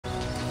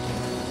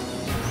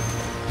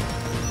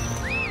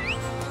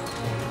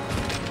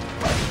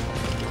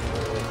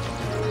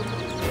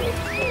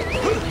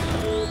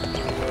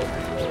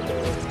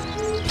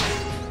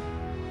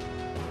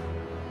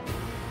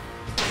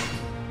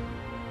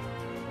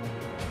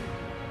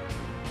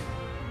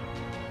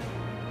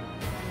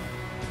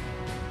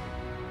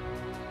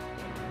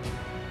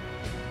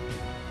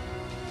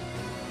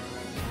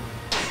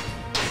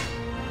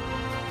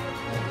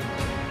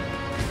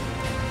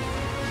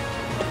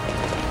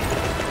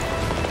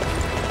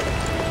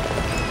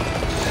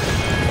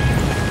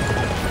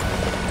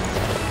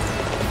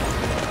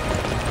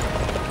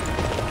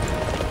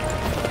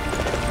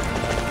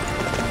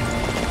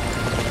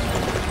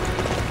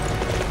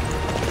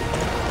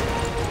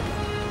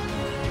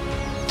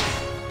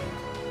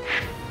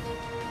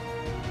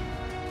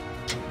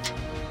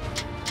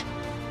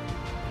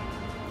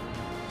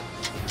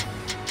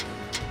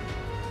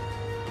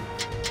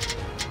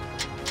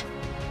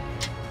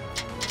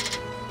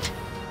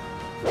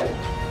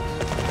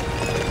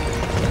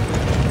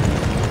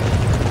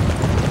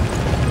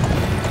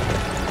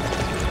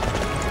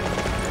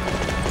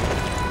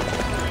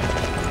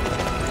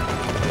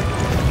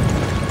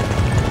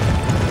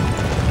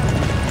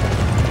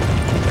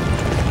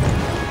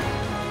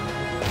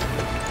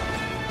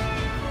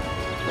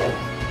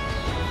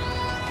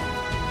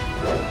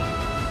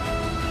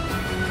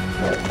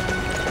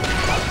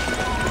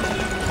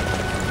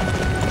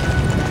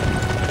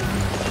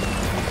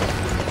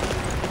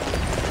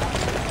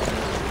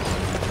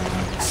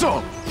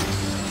So!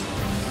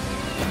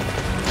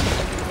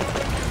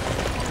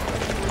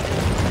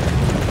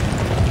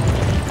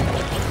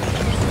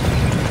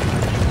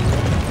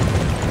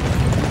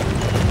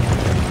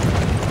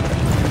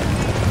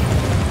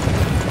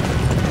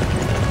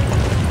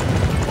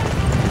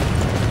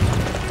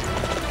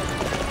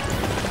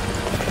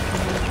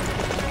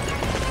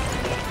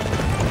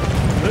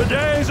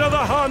 Of the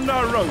Han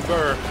are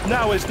over.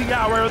 Now is the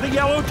hour of the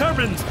yellow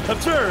turbans.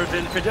 Observe,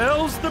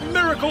 infidels, the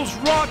miracles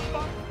wrought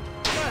by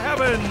the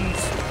heavens.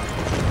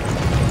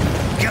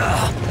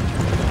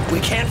 Gah!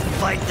 We can't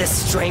fight this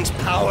strange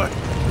power.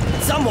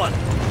 Someone,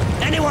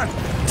 anyone,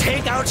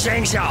 take out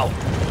Shang Xiao.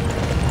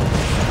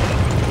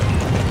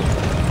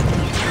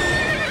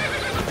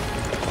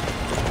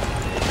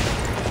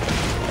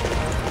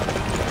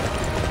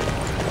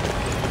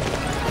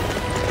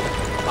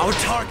 Our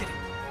target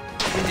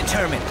has been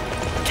determined.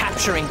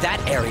 Capturing that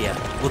area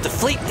will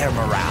deflate their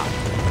morale.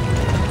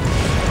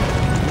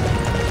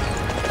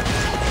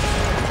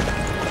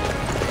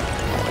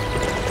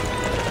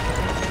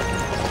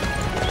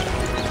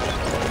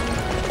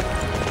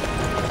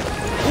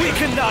 We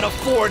cannot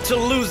afford to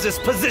lose this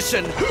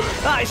position.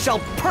 I shall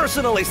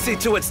personally see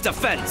to its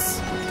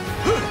defense.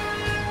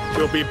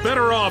 We'll be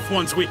better off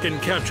once we can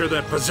capture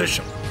that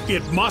position.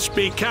 It must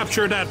be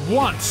captured at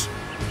once.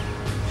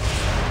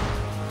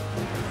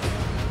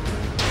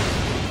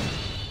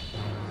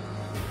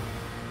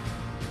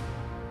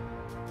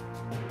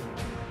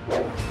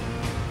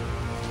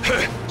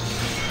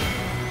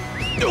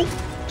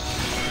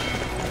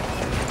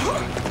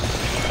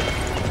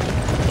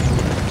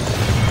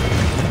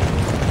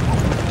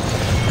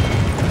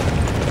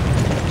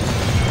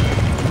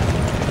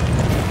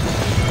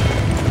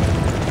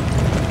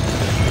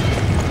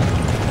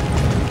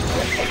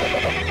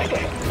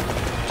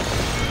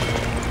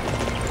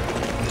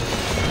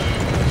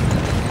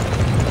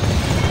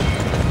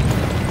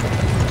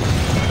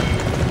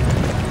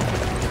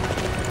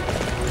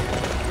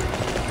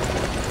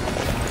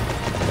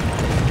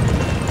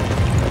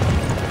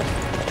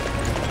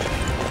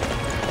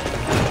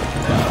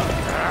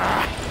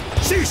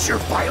 Cease your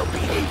vile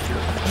behavior,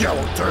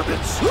 yellow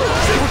turbans! Say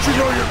what you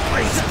know your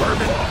place,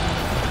 vermin!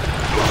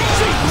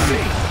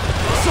 See!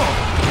 So!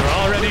 You're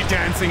already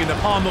dancing in the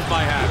palm of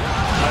my hand.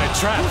 My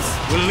traps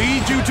will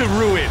lead you to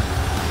ruin.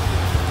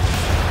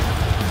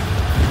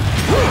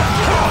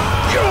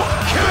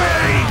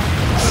 Okay!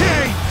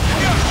 Say!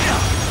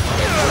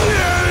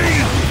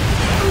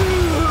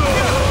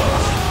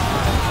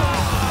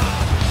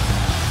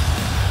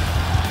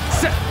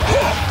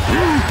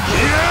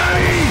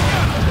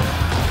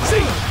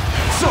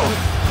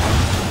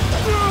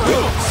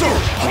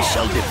 We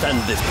shall defend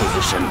this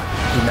position.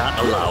 Do not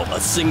allow a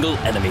single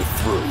enemy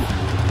through.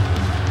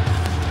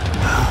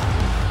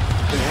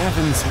 The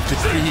heavens have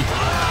decreed.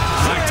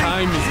 My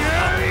time is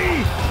up.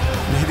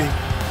 May they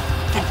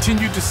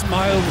continue to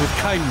smile with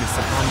kindness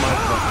upon my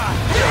brother.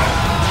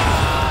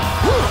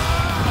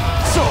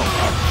 So!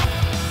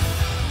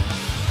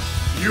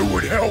 You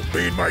would help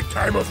me in my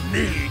time of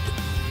need.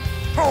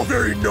 How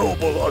very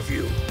noble of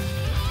you.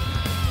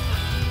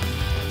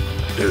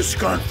 This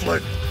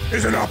conflict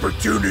is an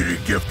opportunity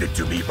gifted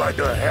to me by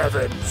the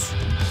heavens.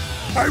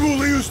 I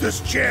will use this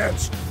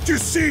chance to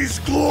seize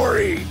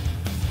glory.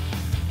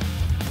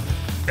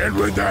 And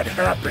when that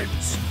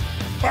happens,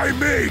 I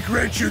may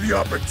grant you the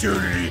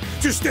opportunity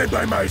to stand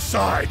by my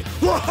side.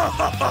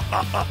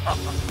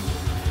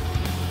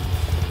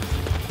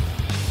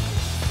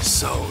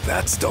 So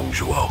that's Dong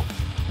Zhuo.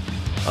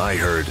 I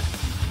heard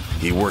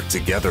he worked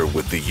together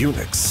with the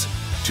eunuchs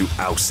to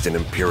oust an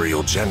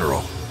imperial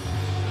general,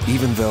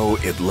 even though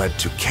it led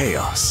to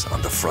chaos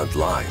on the front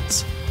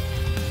lines.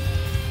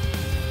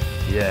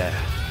 Yeah,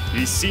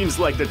 he seems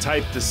like the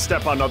type to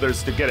step on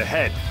others to get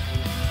ahead.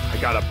 I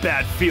got a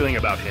bad feeling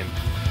about him.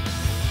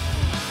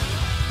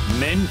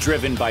 Men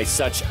driven by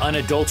such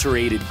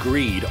unadulterated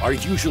greed are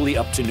usually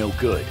up to no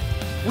good.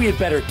 We had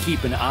better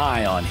keep an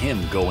eye on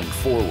him going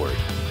forward.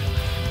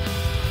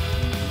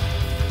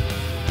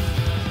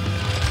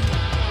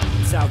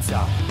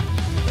 Cao.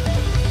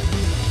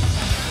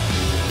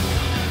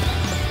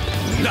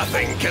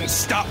 Nothing can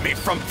stop me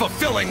from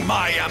fulfilling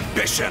my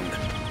ambition!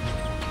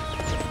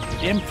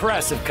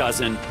 Impressive,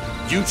 cousin.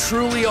 You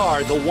truly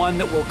are the one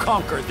that will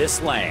conquer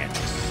this land.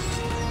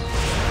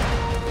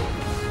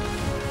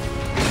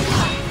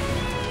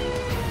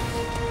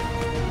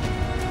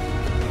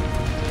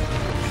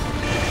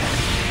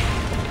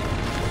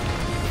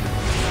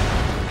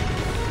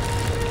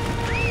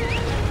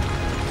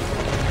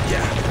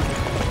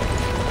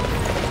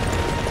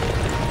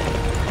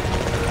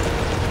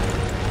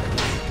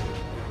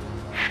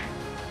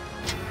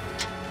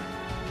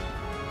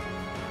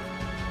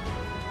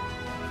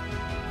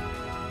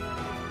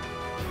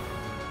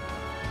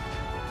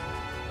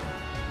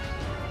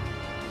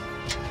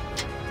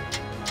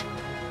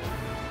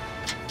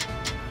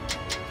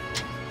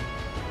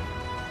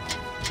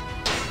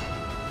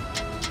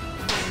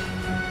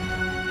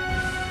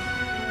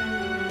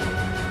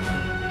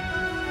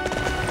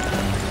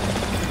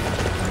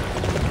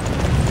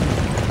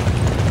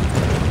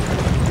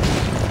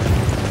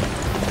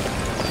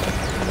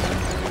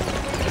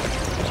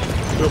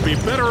 We'll be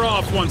better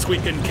off once we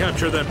can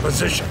capture that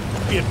position.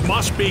 It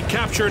must be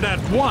captured at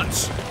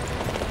once.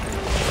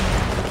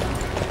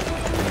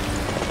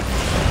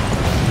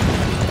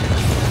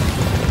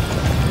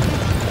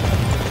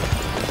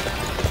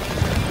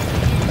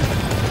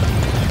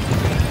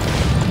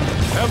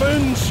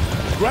 Heavens,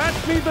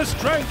 grant me the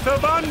strength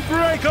of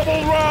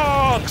unbreakable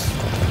rocks!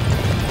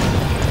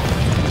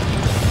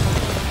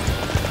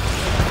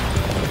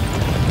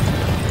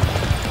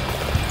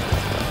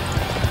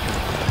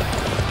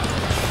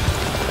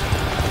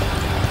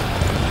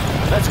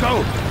 Let's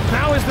go!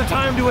 Now is the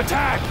time to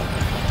attack!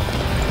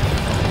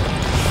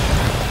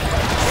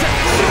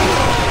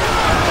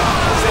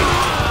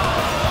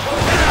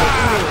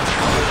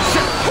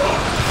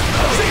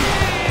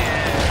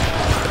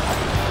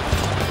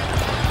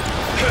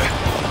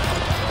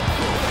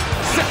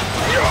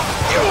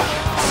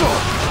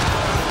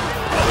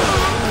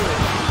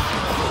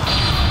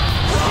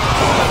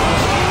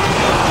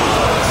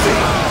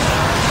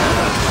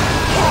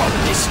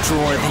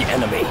 Destroy the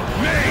enemy.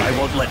 I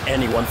won't let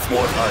anyone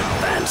thwart our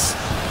advance.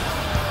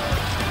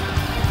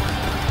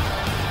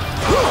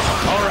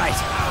 All right.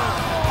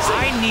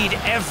 I need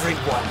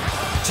everyone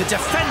to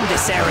defend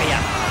this area.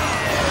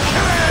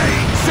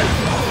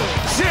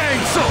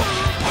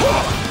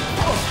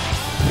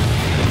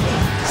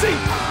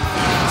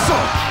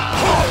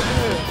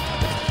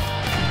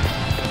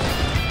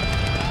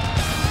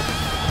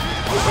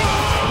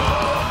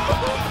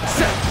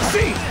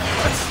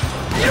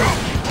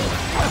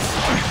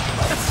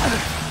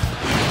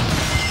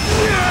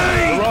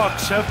 The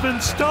rocks have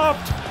been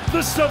stopped!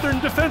 The southern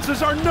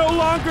defenses are no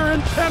longer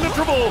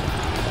impenetrable!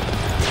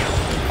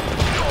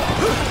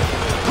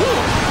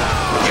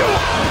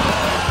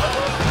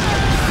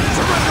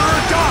 Surrender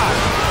or die!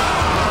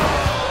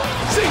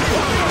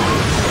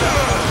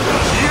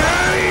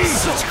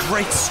 Such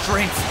great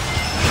strength.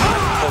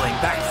 I'm pulling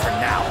back for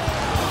now.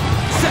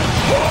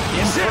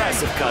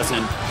 Impressive,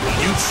 cousin.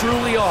 You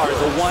truly are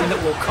the one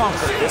that will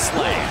conquer this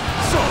land.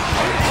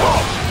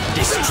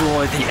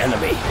 Destroy the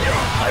enemy.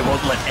 I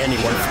won't let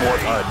anyone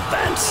thwart our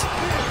advance.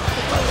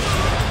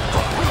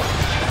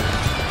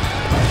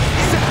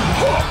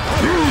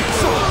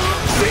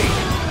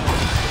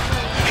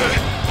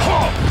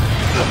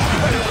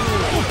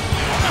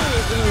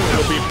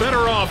 We'll be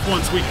better off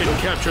once we can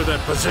capture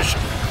that position.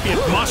 It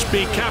must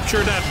be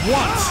captured at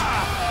once.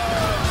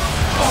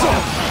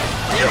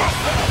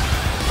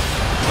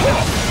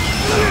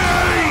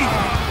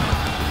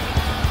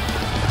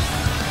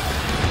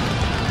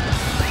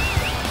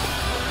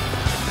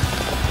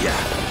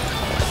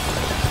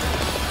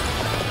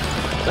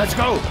 Let's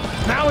go!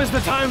 Now is the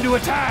time to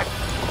attack!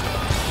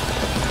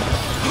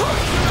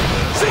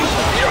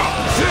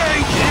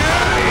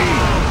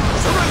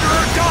 Surrender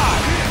or die!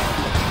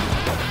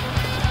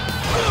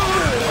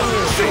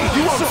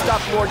 You won't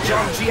stop Lord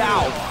Zhang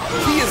Jiao.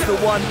 He is the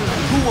one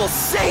who will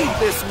save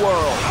this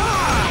world.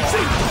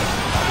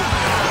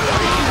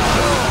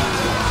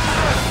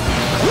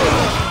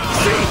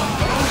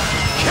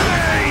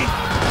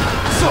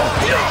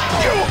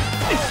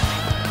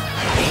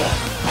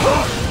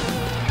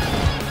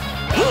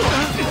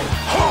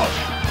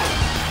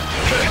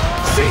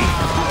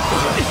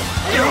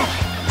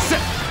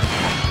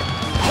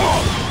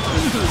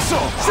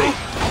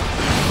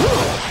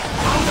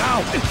 Now,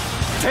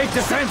 take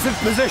defensive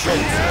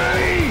positions!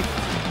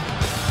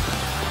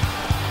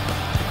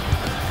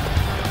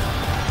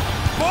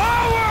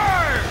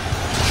 Forward!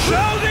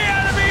 Show the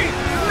enemy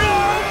no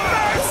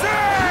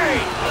mercy!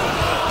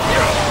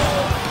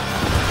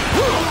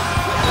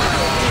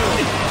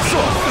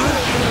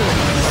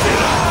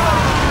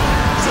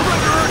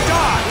 Surrender or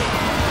die!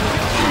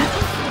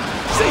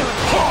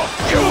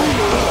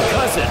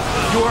 Cousin,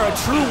 you are a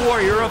true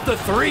warrior of the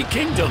Three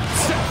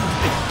Kingdoms.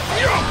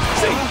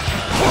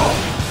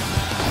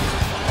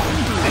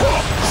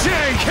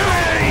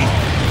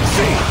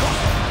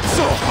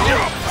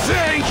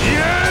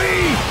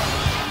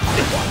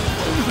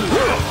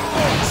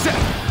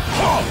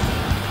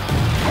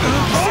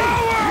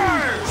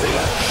 Forward!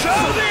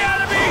 Show the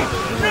enemy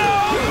no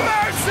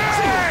mercy!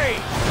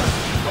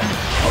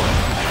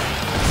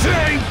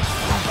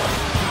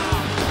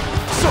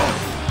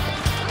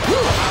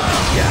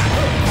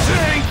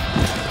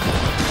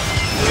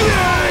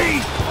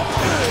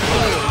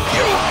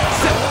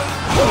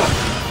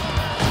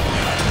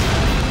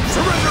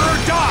 Surrender or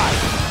die!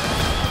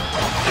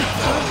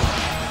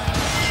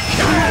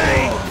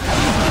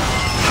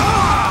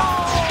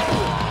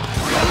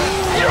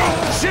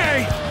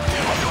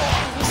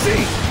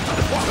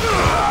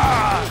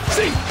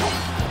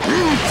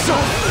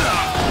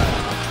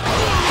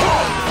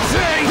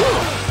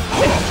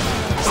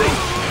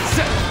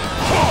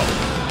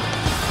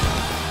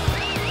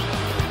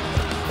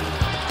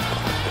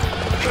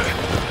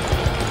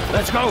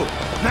 Let's go!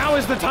 Now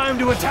is the time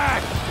to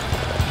attack!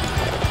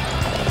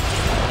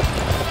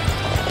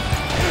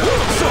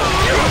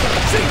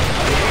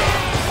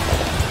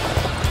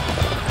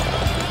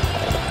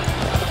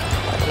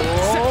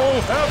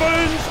 Oh,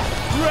 heavens!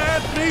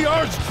 Grant me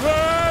your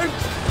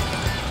strength!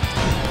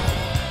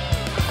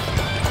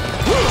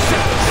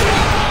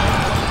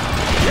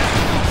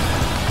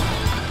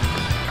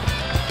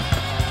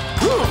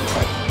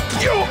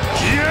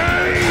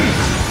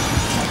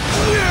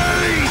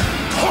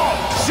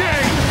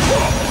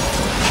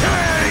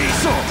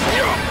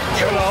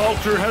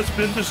 altar has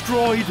been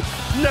destroyed.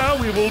 Now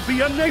we will be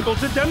unable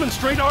to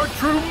demonstrate our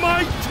true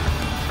might.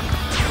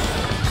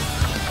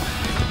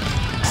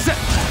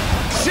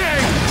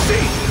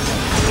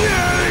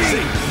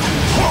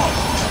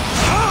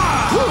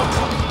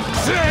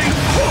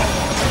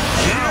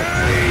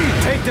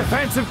 Take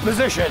defensive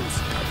positions.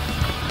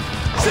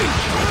 I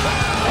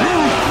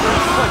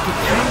can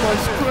feel my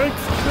strength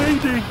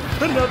fading.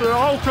 Another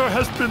altar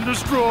has been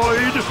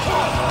destroyed.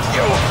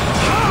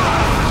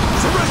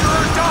 Surrender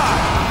or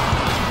die!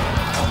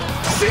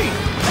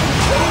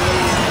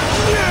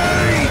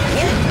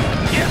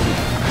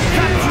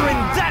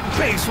 Capturing that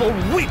base will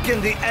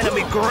weaken the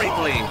enemy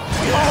greatly.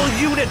 All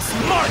units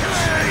march!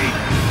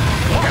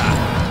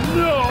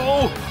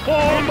 No!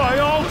 All my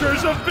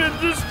altars have been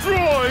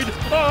destroyed!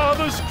 Ah,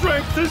 the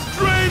strength is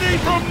draining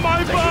from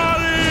my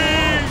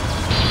body!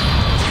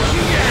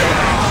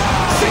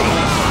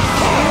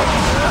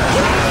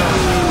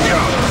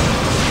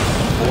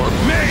 For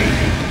me,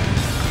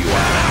 you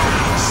have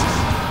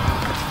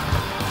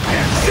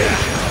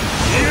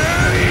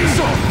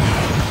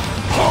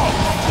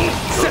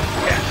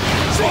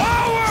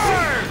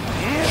Forward!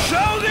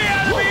 Show the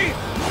enemy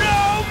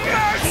no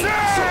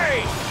mercy!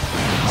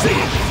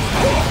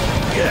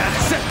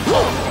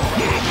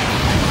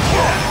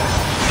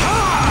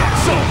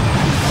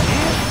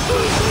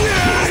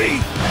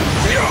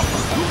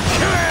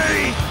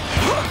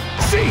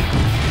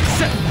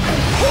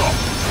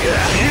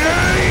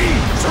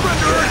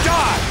 Surrender or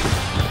die!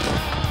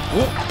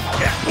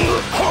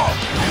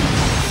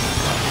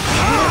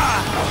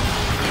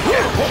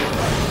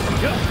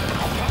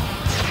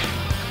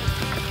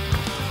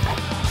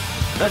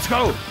 Let's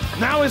go!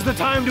 Now is the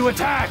time to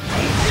attack!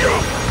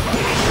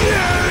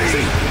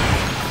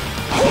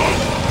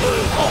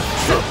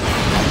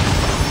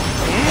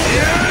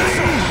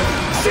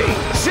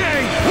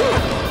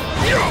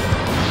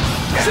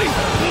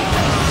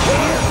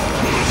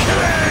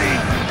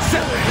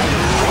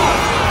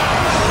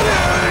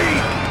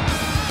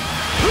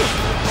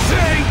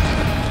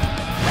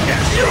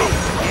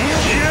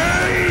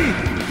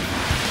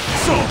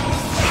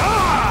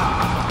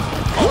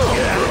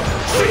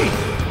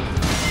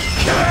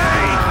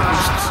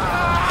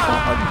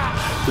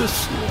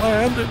 This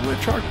land in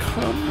which our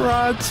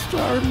comrades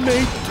are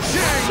made to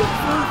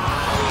suffer,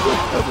 the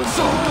heavens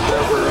will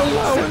never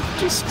allow it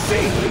to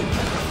stay.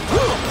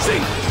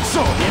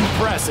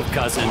 Impressive,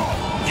 cousin.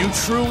 You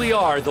truly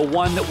are the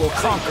one that will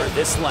conquer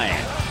this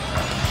land.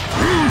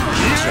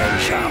 Chen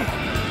Shao,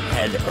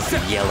 head of the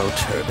Yellow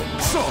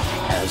Turbans,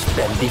 has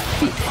been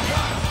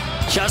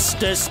defeated.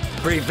 Justice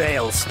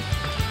prevails.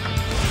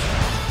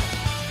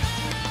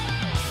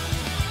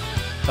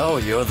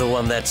 Oh, you're the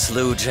one that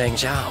slew Zhang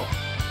Zhao.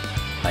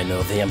 I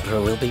know the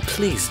Emperor will be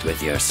pleased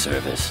with your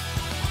service.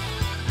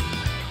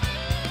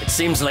 It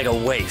seems like a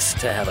waste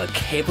to have a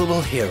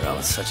capable hero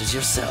such as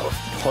yourself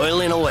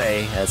toiling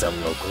away as a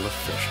local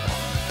official.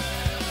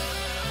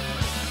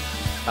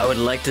 I would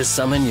like to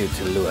summon you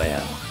to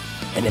Luoyang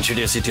and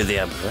introduce you to the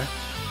Emperor.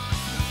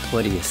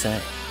 What do you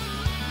say?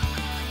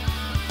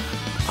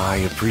 I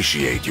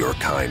appreciate your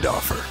kind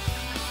offer.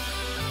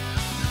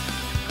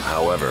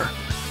 However,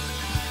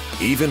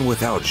 even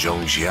without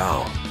Zhong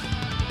Jiao,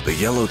 the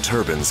Yellow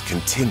Turbans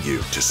continue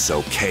to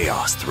sow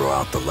chaos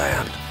throughout the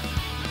land.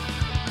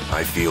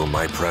 I feel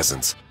my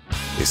presence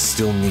is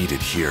still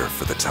needed here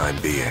for the time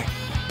being.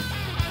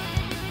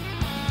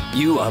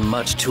 You are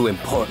much too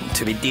important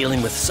to be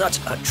dealing with such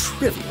a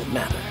trivial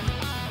matter.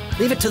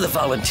 Leave it to the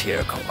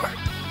volunteer corps.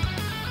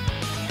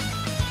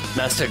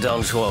 Master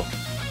Dong Zhuo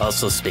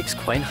also speaks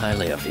quite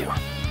highly of you.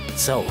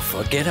 So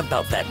forget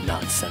about that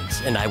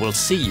nonsense, and I will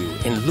see you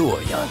in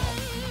Luoyang.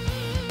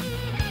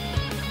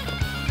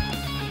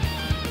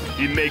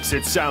 He makes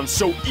it sound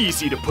so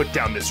easy to put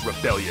down this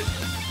rebellion.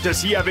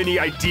 Does he have any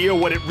idea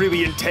what it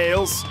really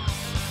entails?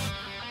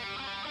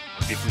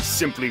 If we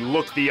simply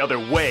look the other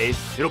way,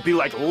 it'll be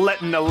like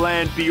letting the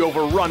land be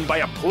overrun by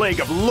a plague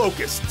of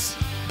locusts.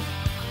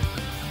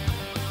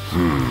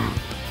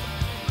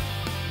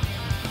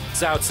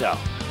 Cao Cao,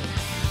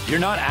 you're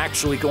not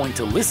actually going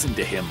to listen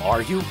to him,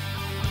 are you?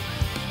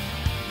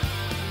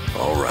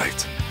 All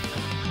right.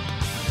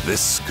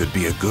 This could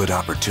be a good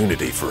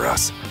opportunity for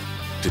us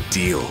to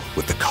deal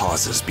with the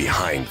causes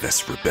behind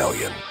this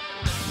rebellion.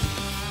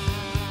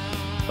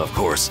 Of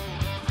course,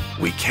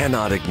 we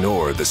cannot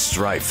ignore the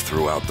strife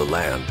throughout the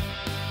land.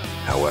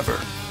 However,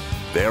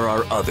 there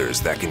are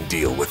others that can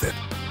deal with it.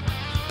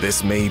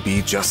 This may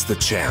be just the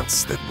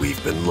chance that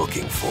we've been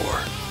looking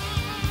for.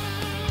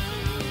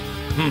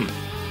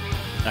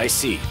 I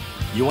see.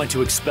 You want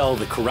to expel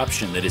the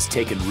corruption that has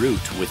taken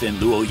root within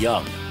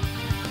Luoyang.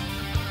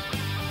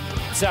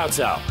 Cao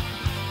Cao,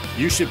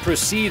 you should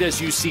proceed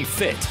as you see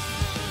fit.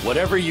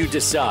 Whatever you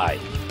decide,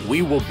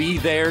 we will be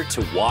there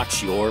to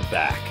watch your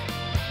back.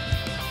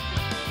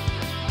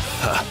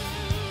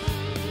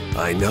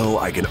 I know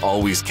I can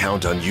always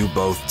count on you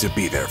both to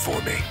be there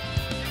for me.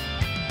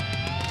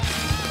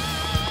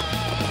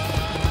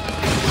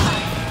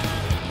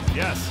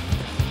 Yes.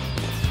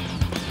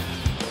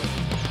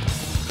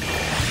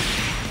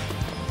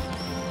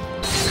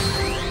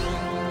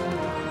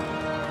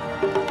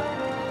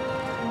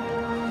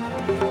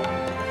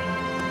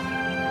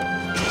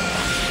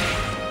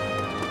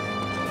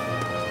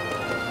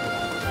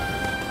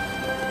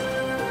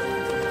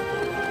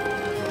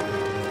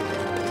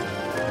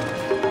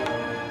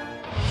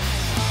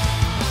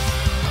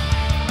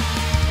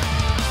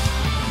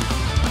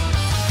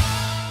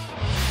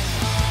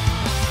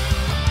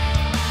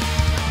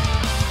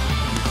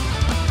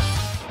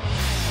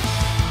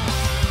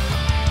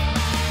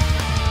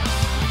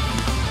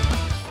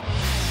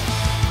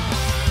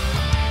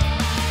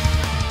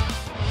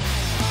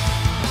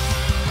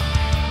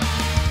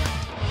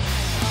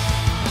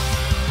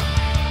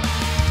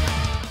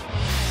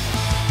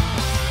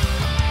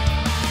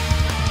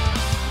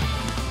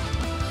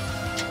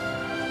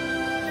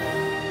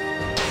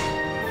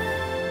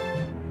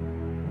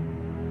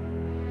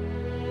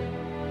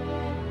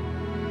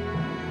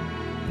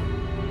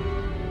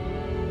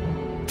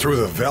 Through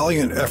the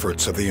valiant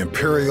efforts of the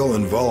Imperial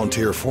and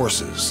Volunteer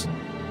forces,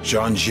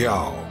 Zhang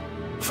Jiao,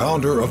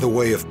 founder of the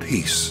Way of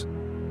Peace,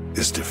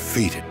 is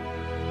defeated.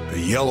 The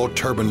Yellow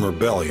Turban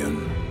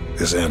Rebellion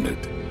is ended.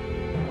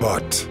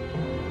 But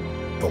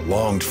the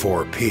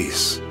longed-for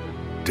peace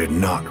did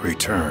not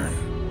return.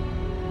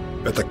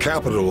 At the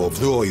capital of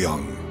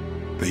Luoyang,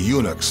 the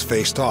eunuchs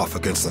faced off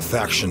against the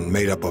faction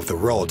made up of the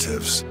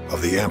relatives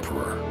of the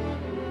Emperor.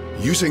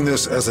 Using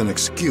this as an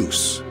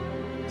excuse,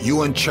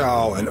 Yuan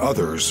Chao and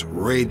others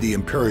raid the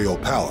Imperial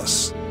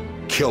Palace,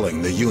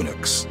 killing the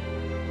eunuchs.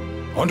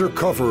 Under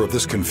cover of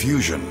this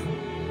confusion,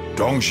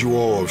 Dong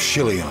Zhuo of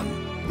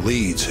Shilian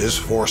leads his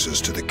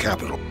forces to the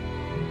capital.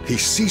 He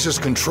seizes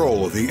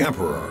control of the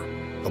Emperor,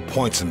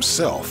 appoints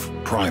himself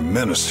Prime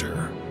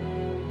Minister,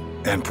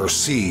 and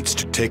proceeds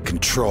to take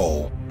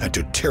control and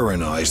to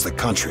tyrannize the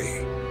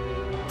country.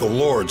 The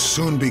lords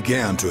soon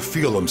began to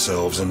feel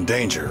themselves in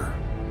danger.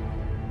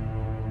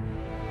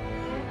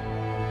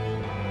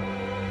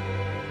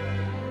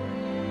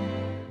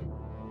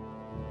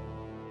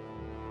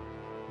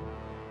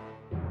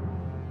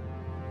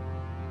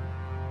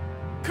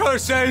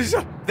 Curses!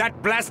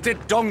 That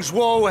blasted Dong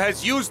Zhuo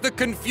has used the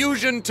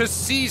confusion to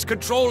seize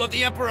control of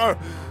the Emperor!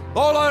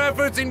 All our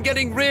efforts in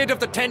getting rid of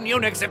the 10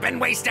 eunuchs have been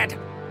wasted!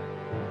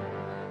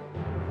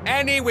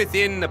 Any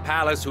within the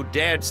palace who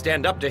dared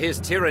stand up to his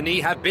tyranny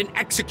have been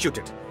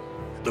executed.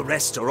 The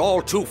rest are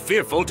all too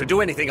fearful to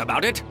do anything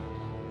about it.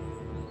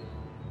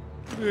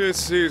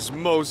 This is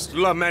most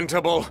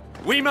lamentable.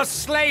 We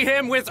must slay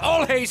him with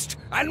all haste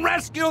and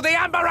rescue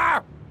the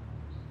Emperor!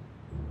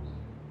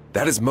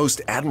 That is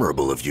most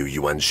admirable of you,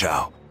 Yuan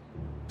Shao.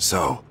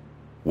 So,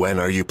 when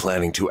are you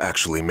planning to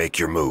actually make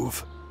your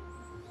move?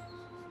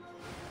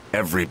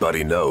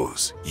 Everybody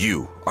knows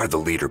you are the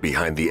leader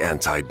behind the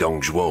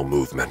anti-Dong Zhuo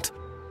movement.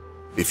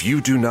 If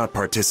you do not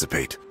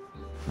participate,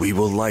 we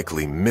will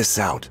likely miss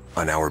out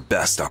on our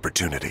best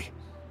opportunity.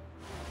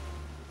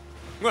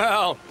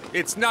 Well,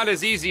 it's not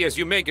as easy as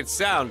you make it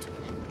sound.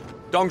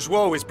 Dong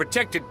Zhuo is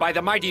protected by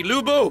the mighty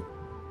Lu Bu.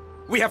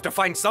 We have to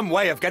find some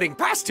way of getting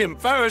past him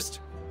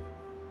first.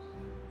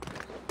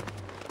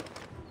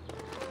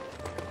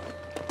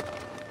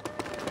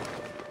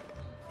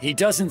 He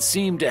doesn't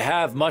seem to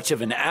have much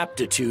of an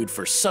aptitude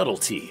for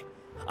subtlety.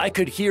 I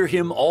could hear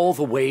him all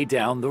the way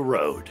down the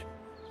road.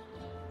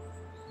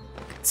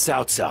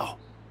 Cao Cao,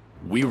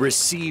 we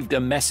received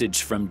a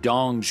message from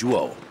Dong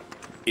Zhuo.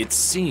 It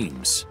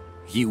seems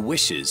he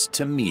wishes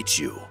to meet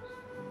you.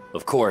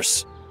 Of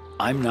course,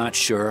 I'm not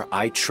sure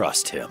I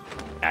trust him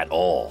at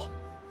all.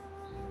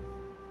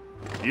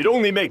 It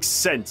only makes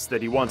sense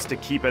that he wants to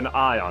keep an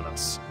eye on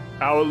us.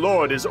 Our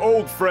lord is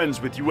old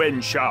friends with Yuan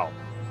Shao,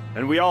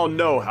 and we all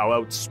know how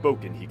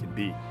outspoken he can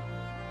be.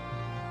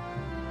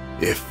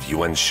 If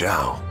Yuan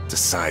Shao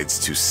decides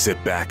to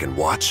sit back and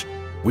watch,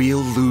 we'll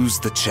lose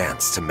the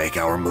chance to make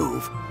our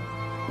move.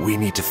 We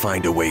need to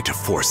find a way to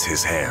force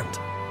his hand.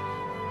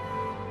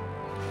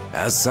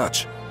 As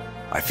such,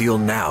 I feel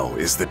now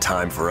is the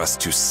time for us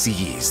to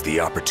seize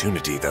the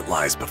opportunity that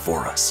lies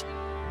before us.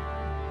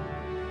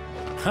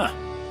 Huh.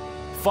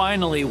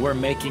 Finally, we're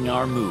making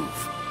our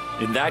move.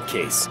 In that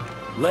case,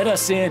 let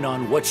us in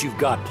on what you've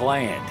got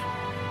planned.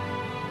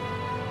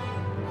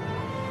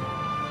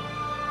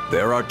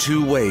 There are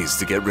two ways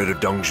to get rid of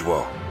Dong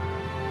Zhuo.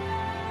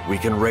 We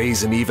can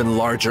raise an even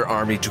larger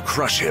army to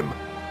crush him,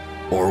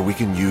 or we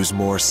can use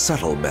more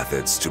subtle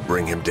methods to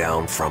bring him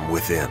down from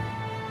within.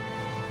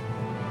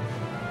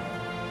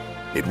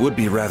 It would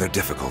be rather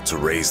difficult to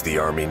raise the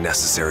army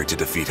necessary to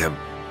defeat him.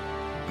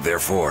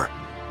 Therefore,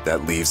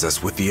 that leaves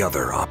us with the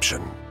other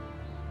option.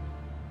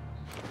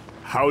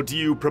 How do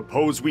you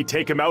propose we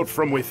take him out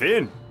from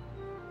within?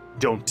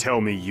 Don't tell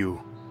me you...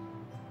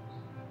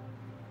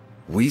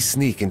 We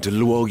sneak into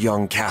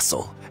Luoyang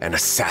Castle and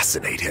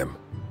assassinate him.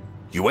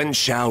 Yuan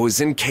Shao is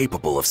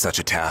incapable of such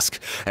a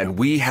task, and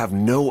we have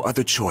no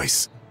other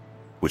choice.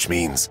 Which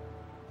means,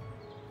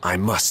 I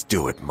must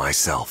do it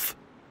myself.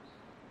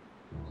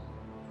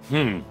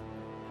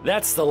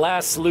 That's the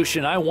last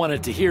solution I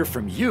wanted to hear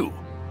from you.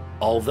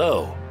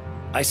 Although,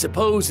 I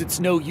suppose it's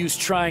no use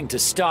trying to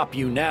stop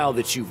you now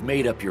that you've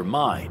made up your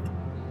mind.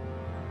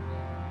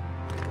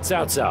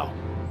 Cao Cao,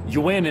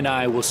 Yuan and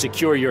I will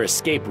secure your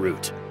escape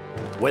route.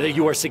 Whether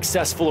you are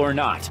successful or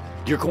not,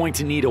 you're going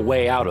to need a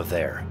way out of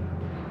there.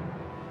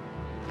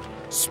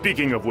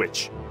 Speaking of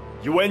which,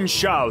 Yuan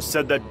Shao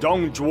said that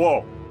Dong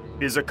Zhuo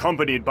is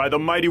accompanied by the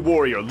mighty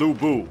warrior Lu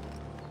Bu.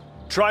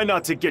 Try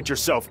not to get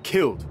yourself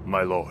killed,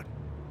 my lord.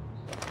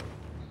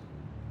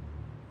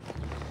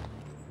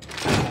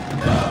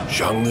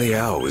 Zhang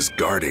Liao is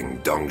guarding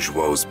Dong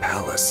Zhuo's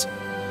palace.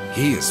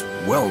 He is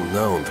well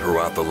known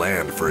throughout the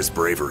land for his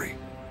bravery.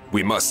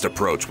 We must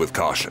approach with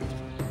caution.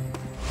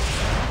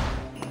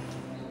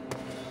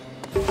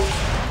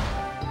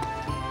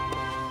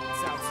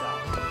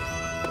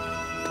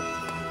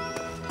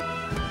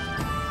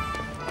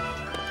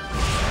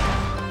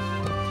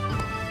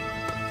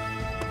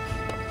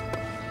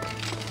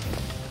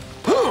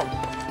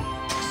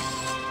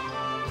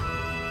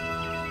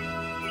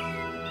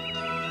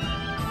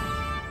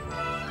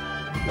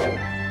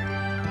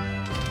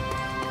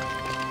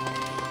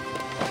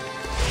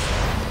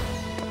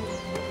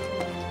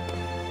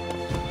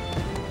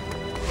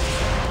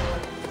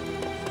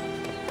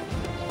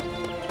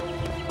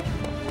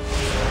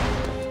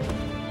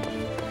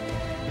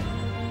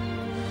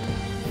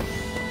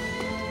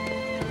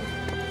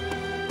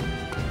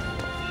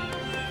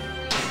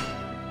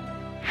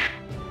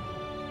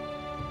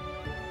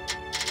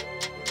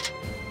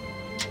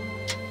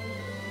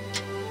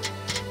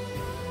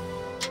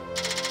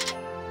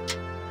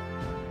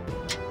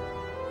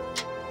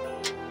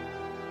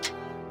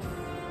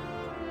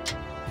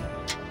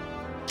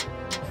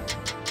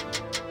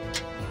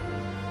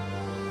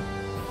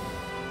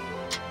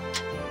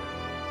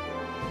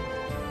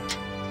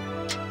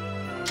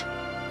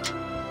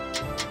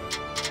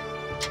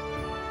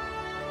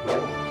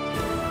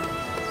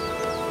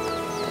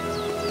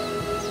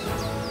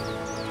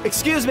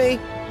 Excuse me!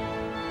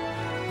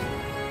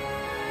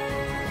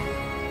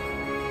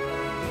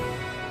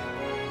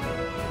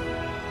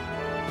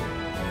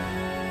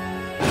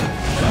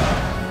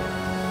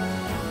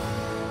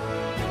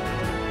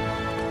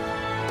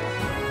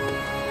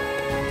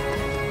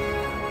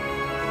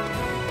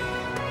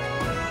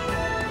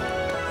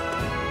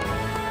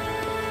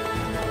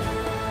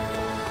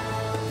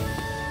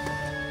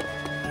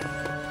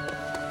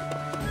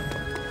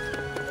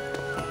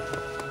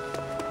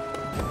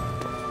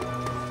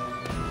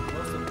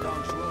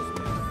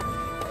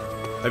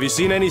 Have you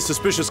seen any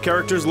suspicious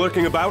characters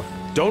lurking about?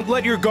 Don't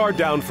let your guard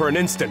down for an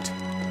instant.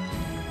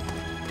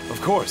 Of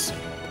course.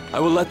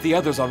 I will let the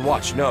others on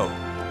watch know.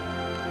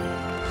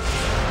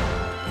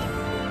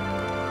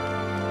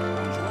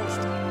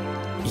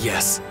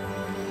 Yes.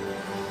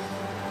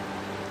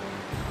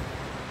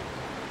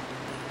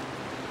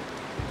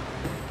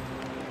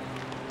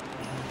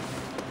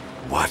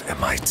 What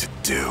am I to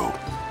do?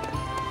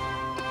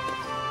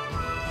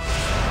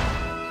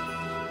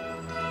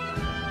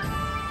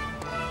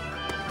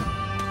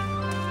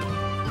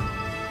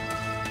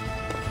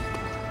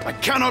 I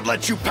cannot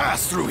let you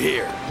pass through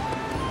here!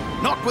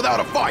 Not without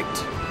a fight!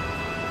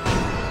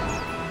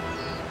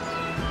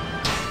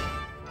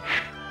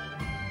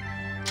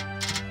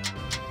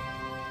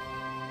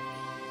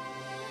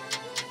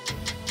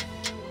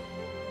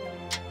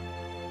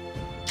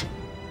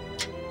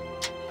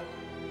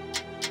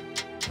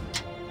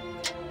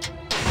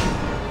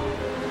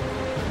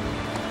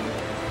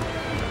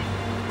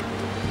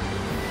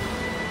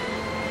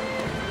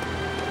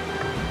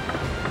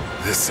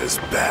 This is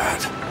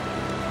bad.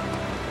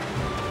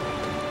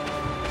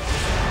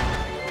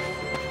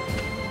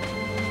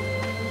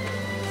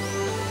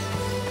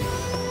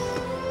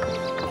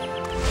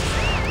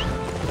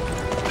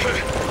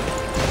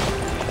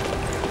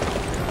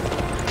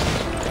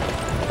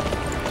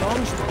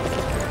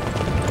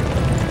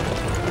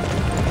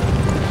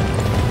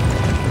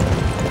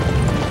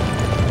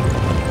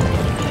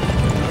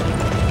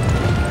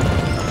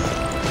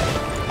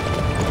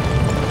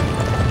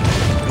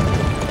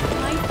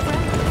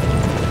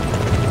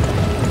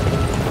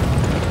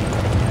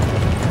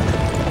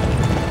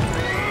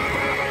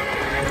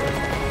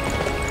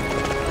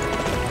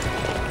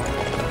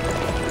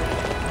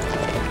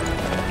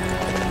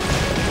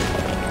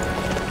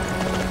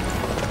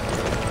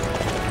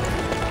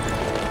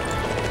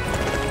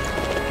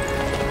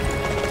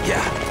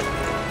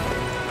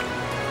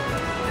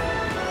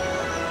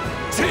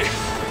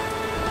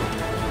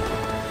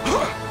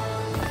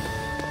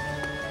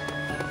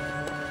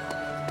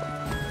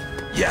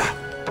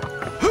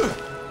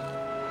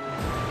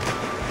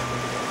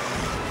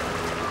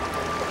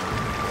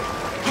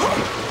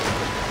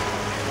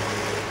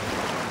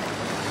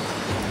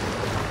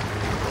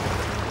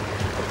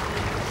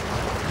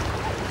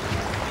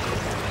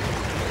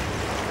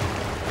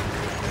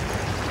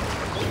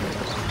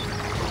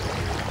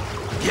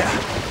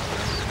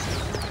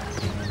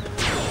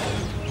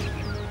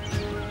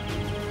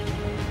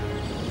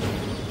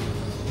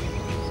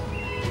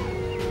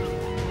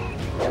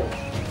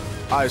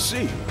 I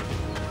see.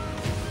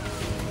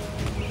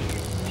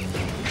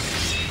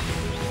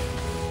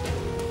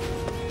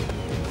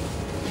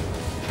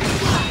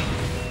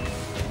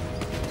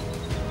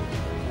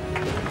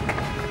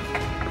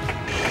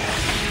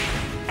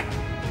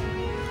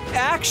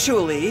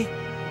 Actually...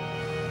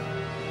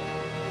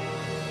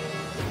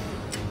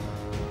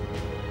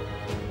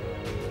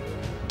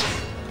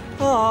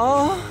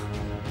 Aww...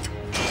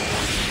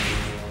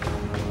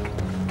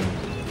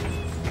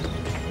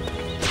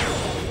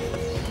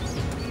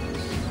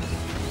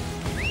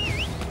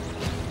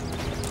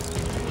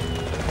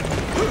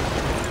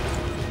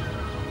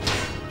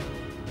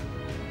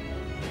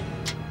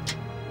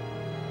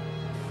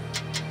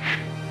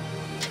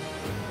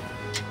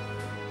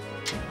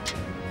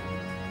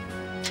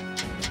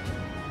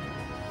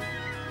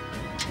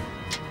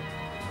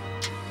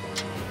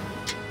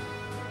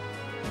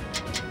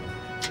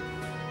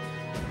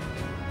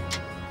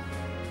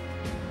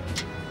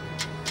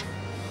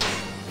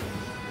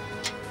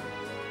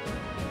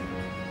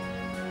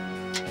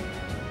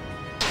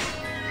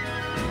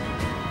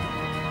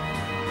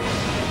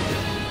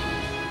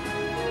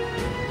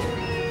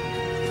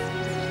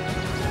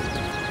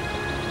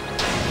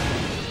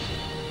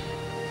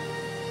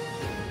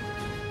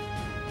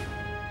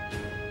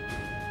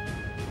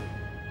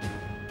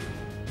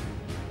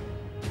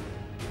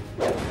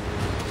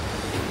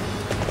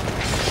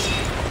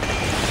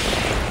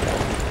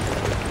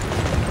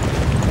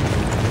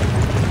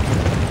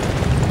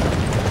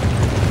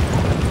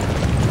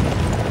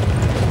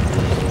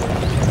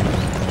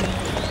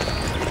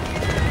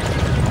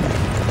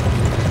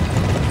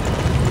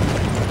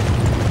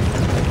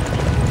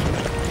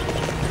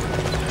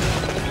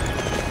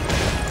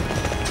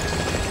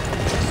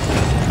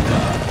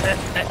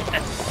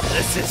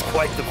 This is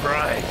quite the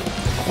bride.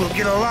 We'll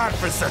get a lot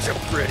for such a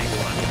pretty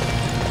one.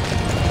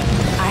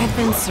 I've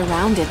been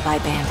surrounded by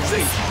bandits.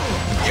 If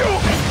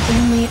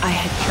only I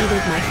had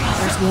heeded my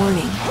father's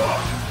warning.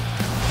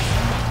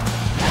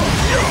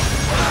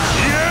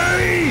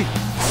 Yay!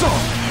 So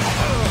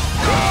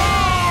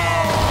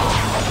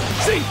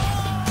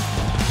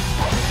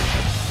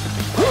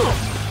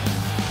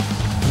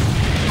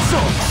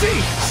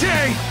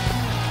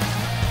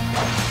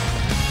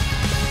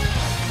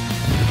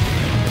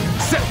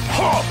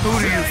Who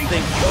do you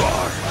think you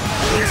are?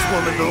 This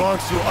woman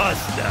belongs to us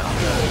now.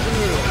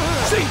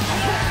 See!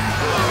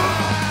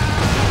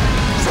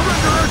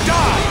 Surrender or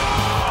die!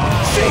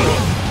 See!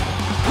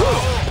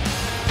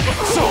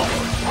 So!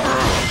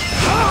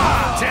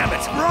 Damn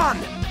it! Run!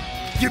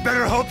 You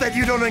better hope that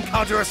you don't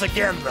encounter us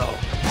again, though.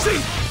 See!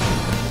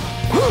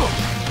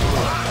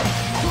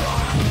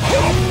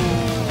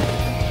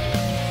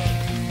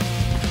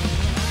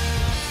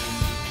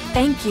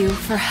 Thank you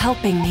for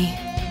helping me.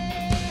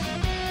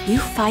 You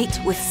fight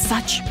with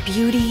such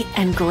beauty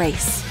and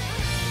grace.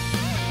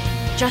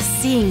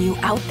 Just seeing you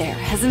out there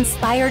has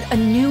inspired a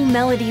new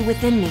melody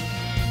within me.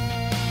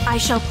 I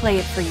shall play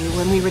it for you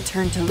when we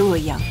return to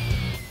Luoyang.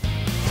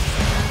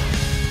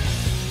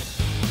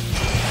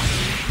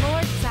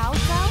 Lord Cao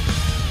Cao?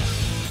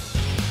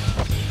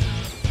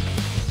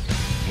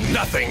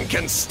 Nothing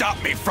can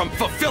stop me from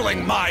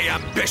fulfilling my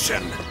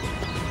ambition!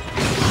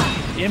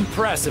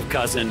 Impressive,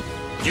 cousin.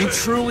 You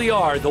truly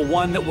are the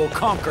one that will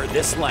conquer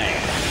this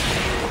land.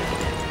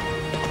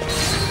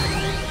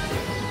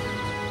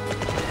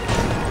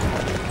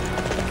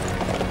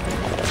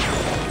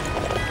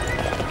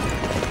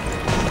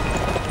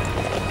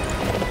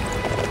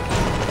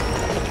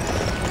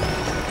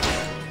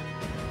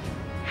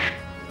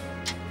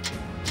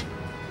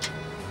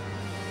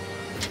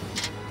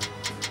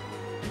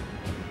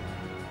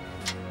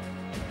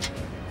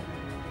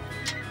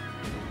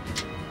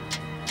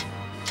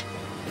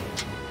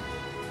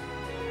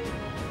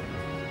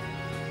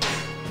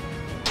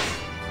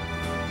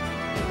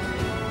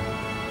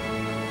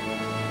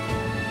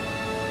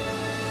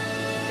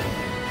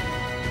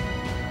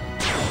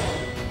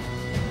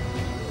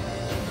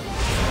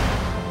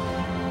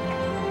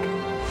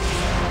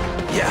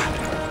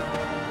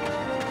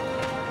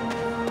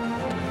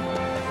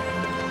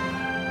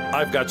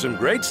 I've got some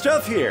great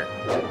stuff here.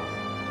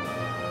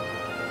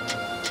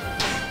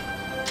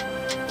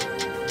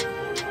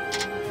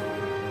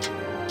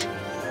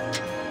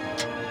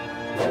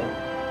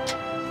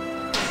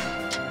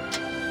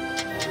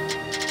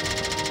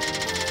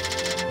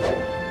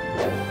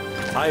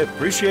 I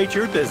appreciate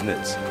your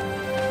business.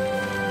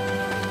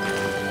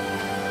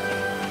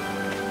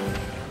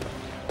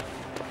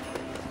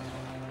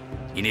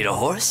 You need a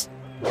horse?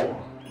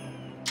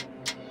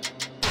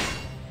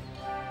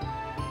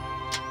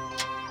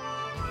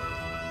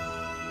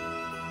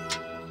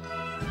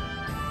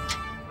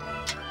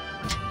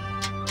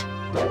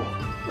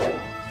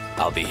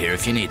 I'll be here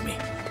if you need me.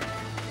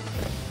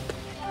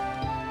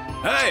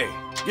 Hey,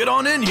 get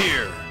on in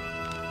here!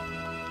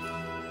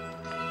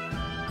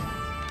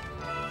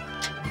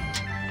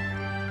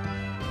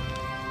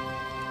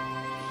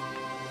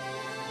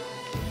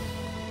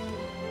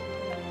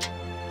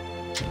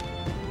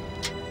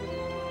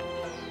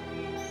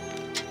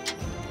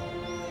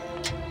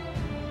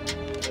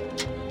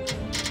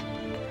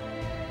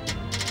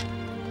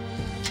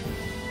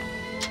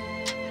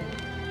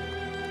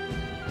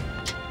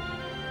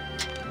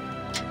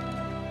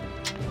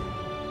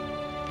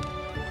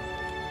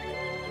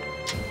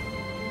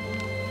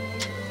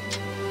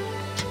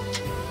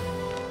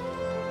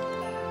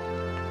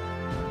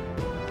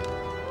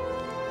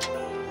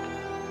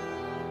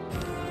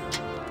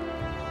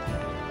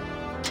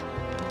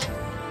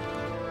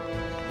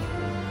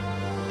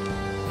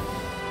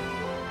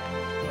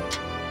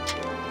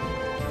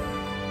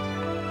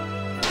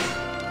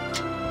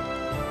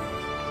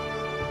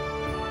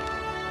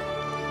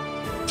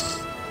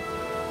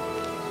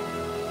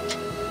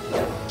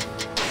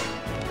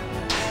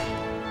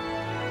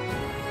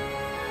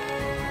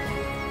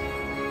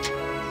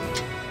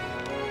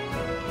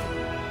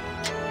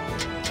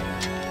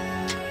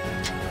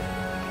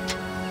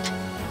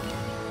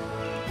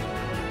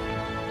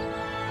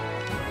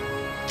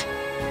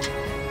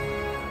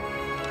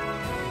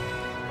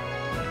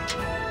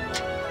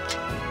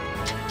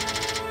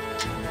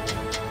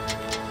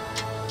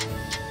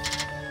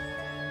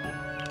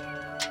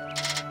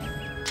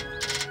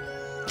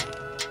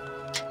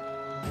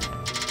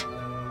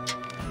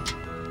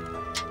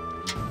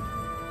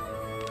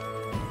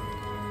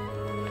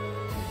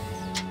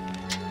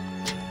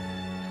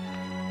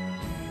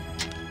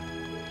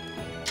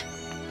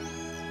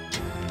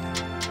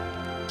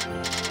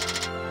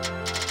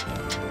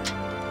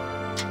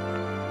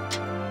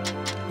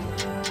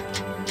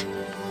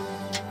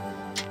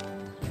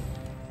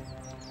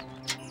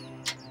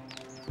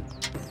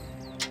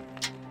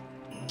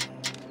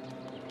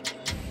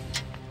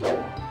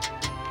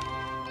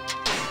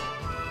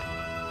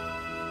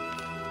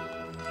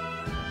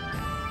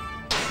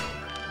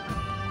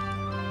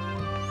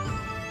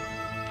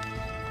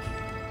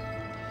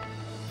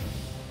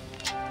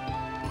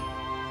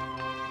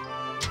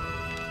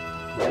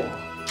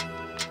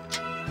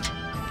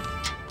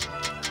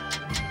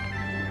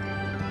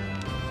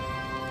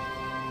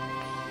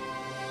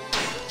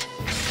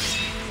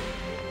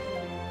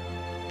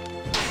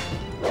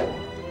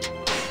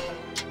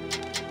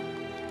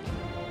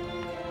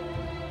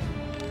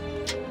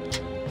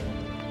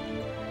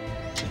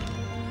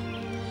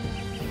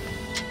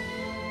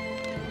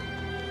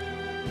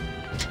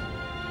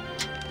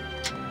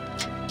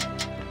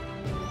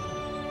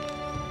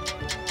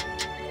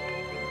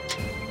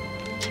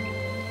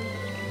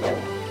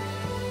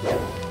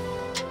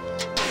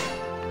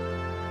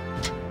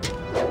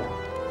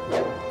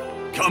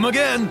 Come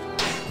again!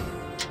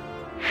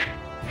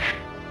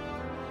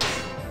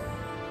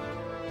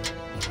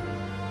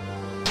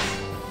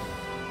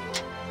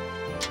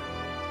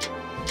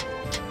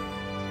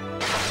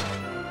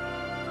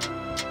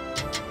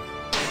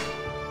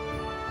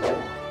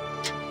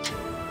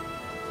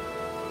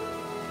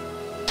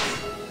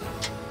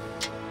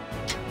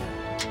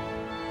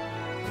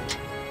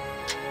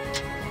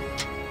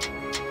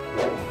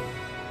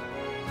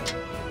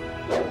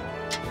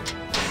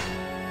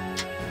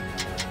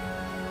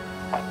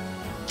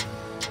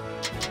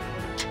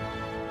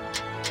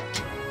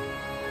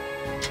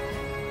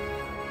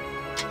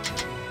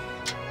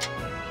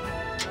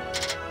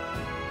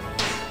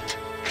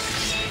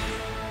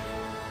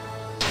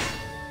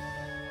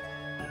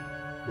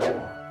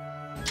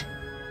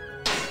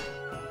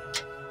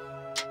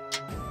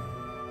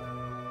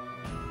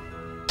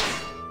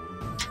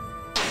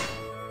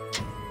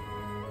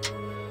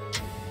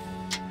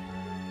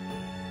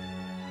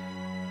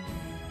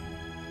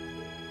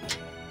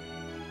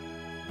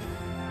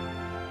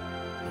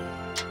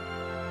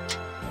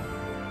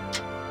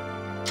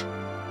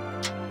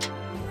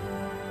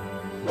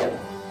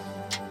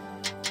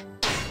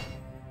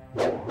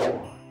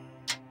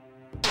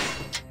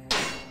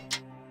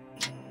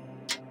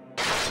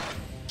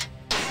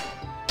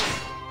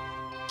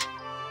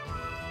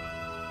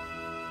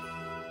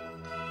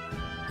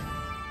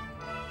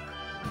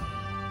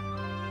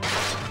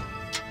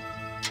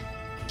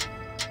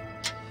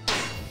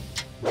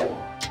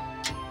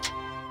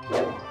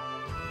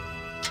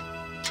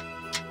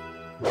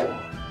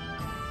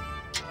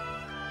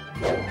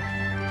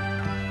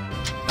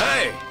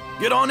 Hey,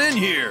 get on in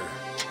here.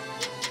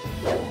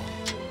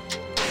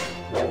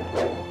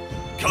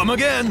 Come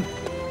again.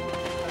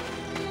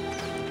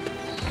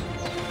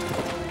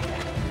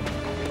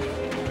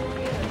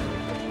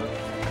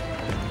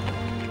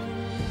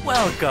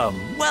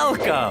 Welcome,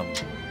 welcome.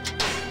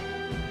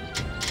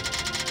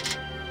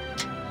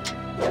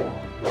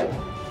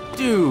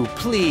 Do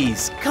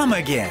please come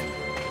again.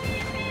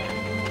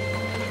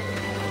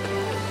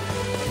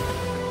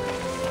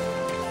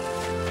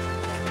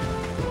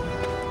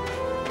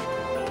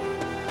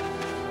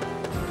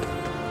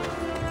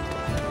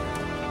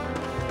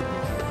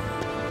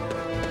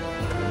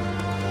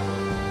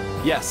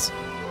 Yes.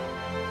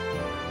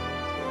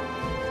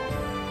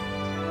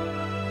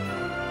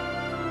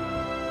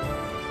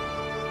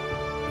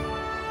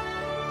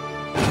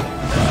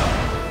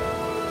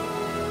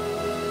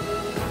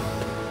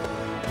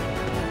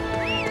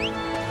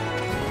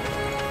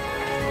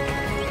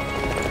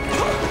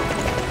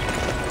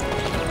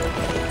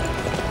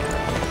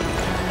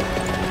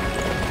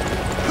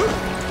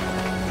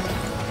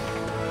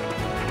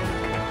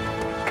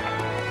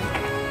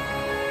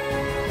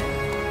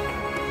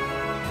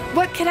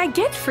 What can I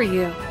get for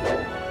you?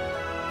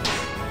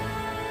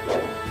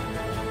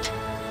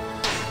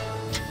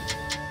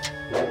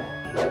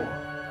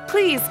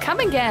 Please, come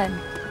again.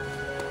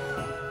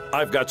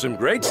 I've got some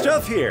great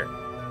stuff here.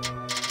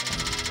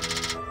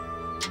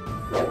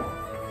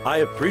 I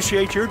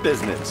appreciate your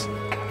business.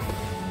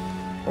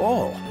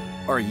 Oh,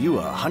 are you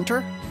a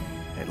hunter?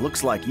 It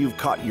looks like you've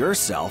caught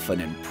yourself an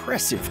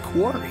impressive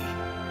quarry.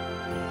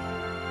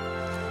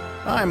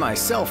 I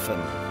myself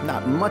am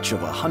not much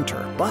of a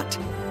hunter, but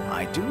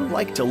I do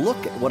like to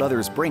look at what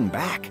others bring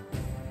back.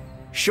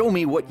 Show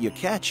me what you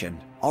catch and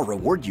I'll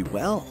reward you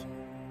well.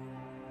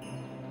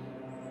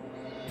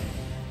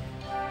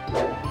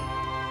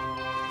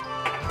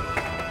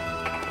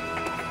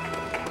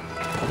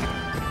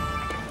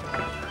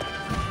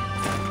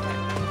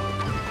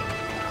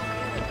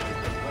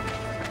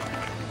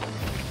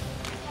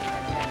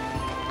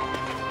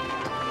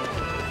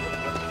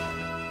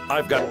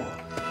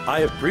 I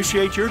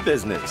appreciate your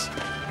business.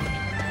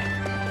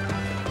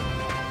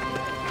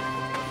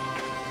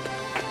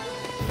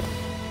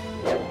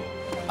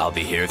 I'll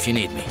be here if you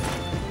need me.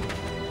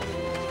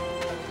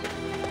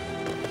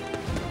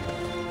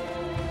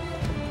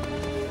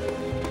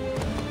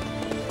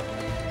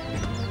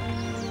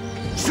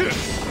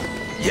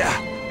 Yeah.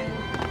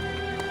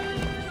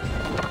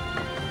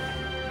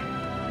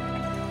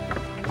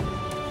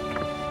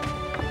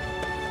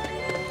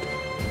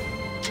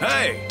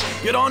 Hey,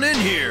 get on in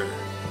here.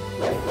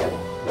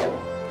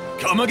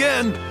 Come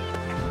again.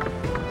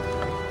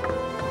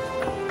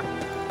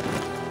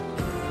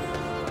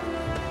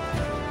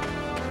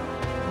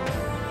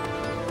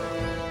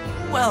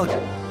 Well,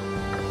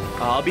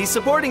 I'll be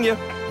supporting you.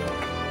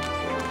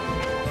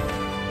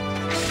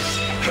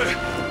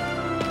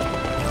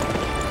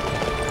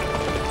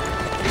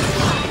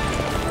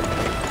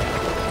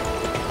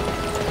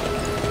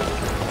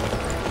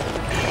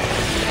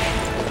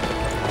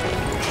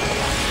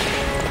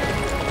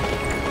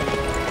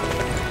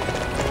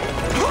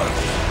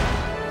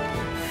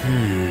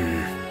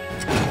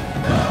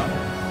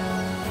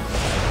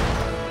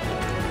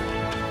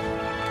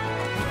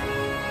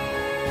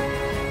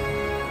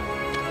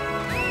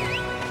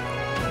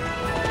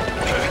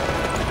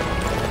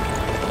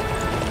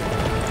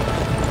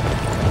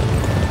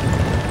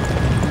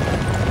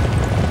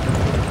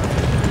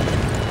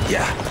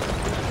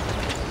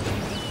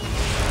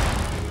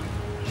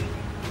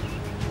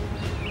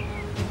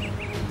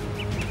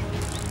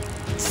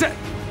 set.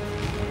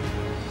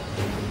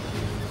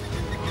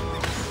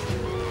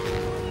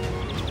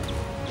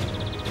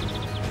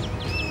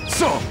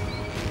 So,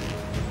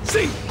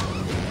 see,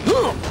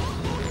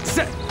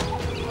 set.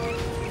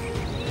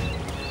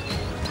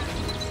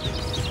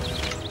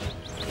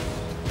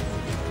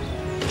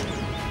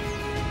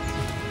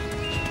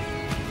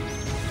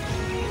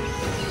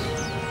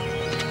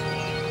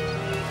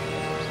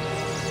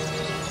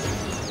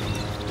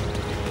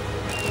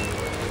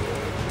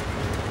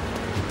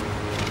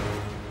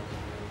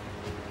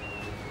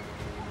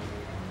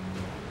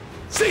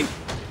 See,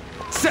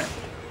 set.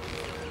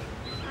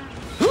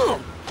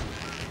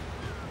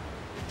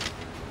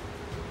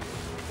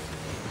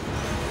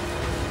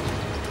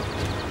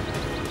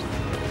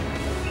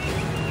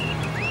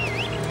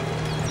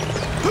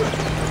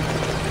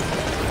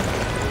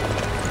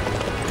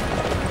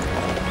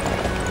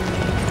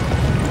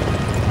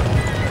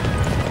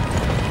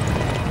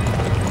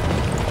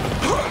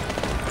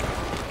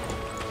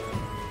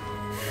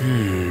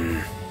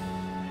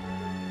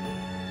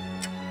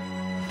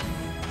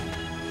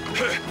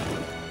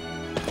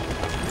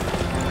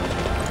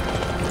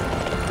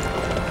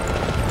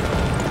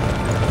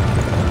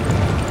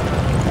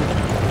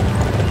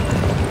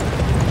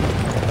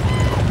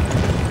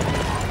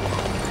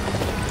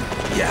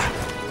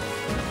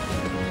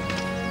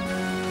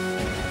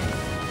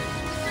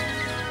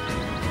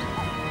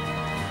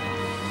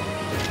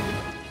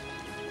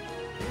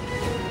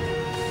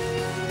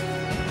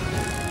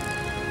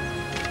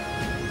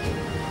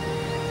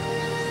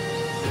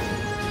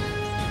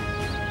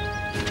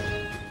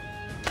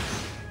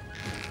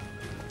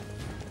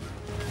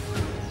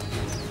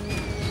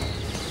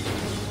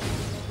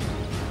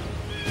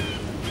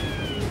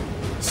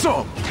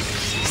 So,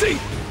 see.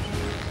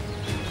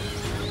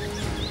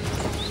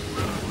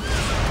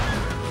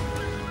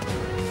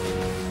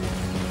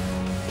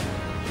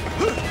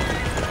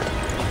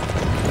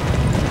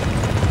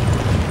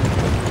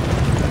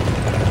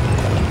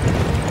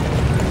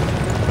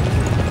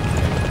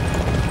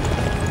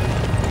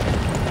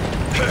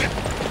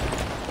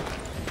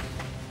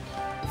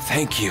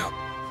 Thank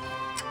you.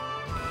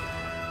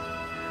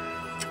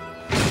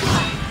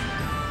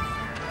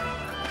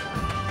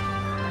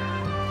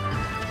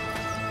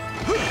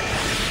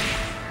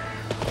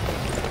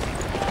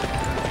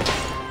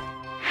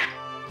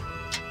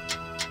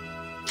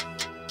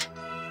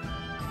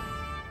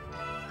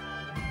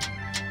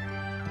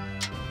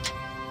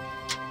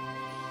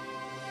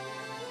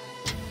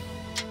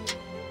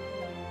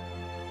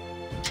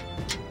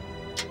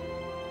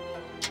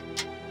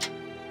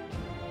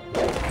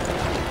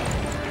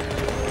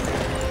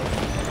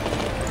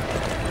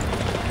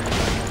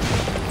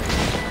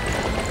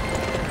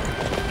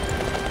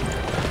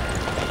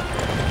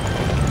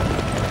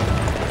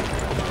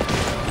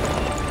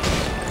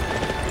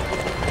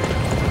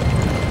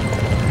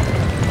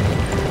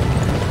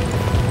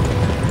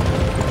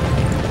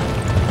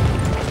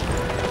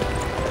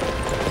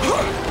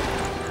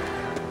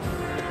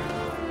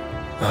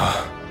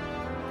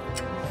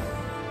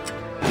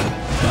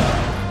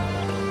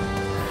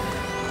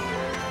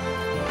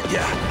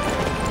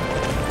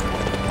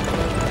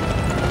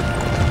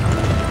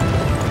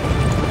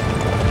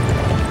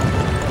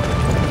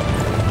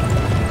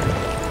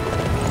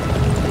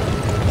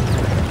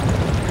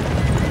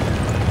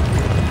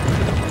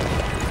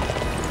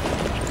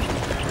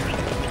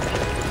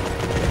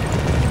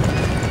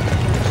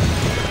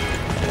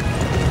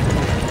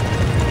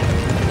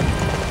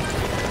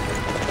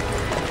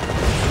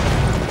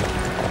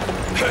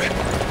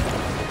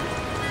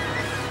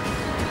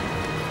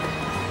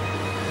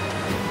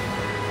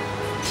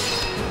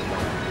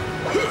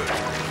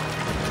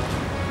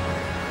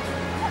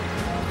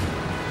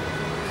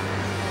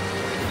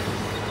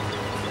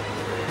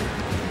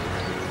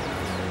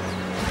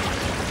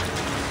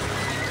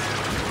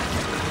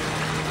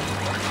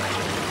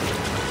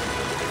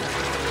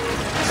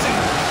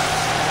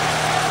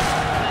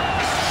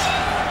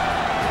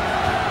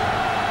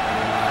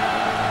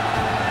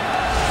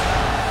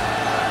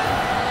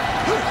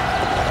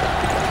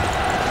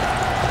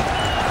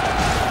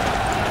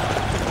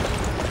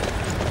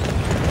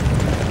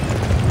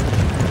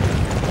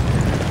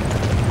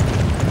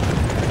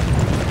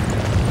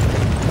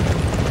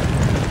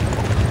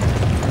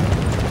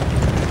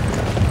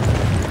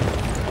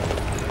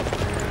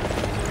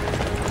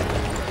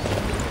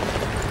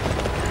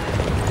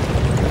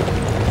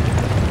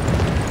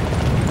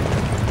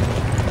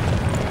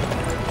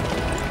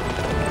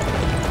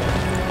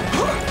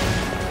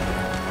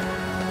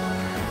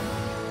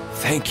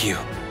 Thank you.